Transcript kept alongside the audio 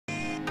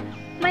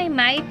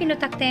Maymay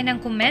pinutakte ng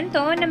komento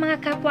ng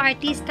mga kapwa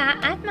artista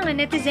at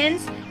mga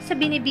netizens sa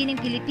Binibining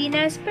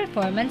Pilipinas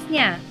performance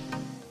niya.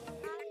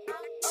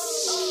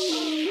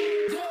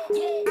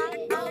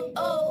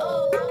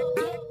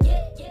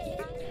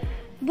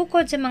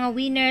 Bukod sa mga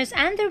winners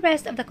and the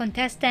rest of the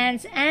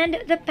contestants and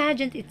the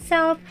pageant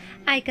itself,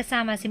 ay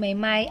kasama si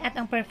Maymay at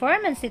ang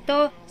performance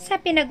nito sa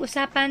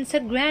pinag-usapan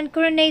sa Grand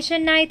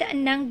Coronation Night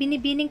ng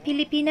Binibining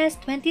Pilipinas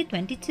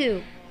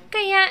 2022.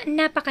 Kaya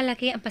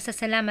napakalaki ang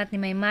pasasalamat ni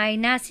Maymay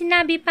na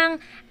sinabi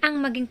pang ang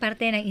maging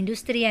parte ng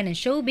industriya ng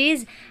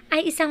showbiz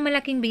ay isang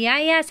malaking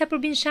biyaya sa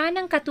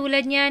probinsyanang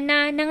katulad niya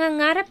na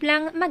nangangarap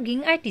lang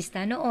maging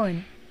artista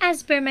noon.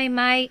 As per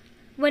Maymay,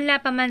 wala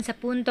pa man sa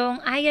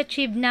puntong I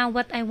achieved na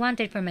what I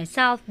wanted for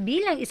myself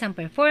bilang isang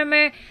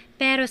performer,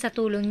 pero sa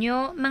tulong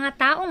nyo, mga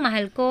taong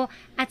mahal ko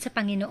at sa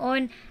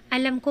Panginoon,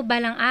 alam ko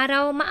balang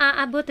araw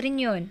maaabot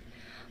rin yon.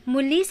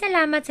 Muli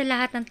salamat sa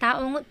lahat ng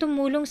taong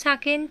tumulong sa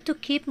akin to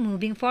keep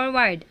moving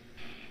forward.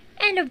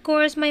 And of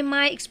course,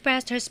 Maymay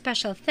expressed her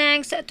special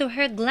thanks to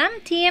her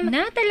glam team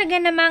na talaga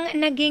namang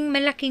naging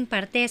malaking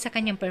parte sa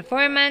kanyang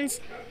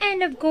performance,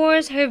 and of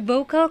course, her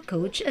vocal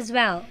coach as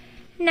well.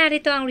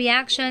 Narito ang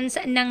reactions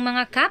ng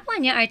mga kapwa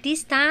niya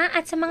artista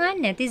at sa mga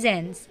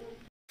netizens.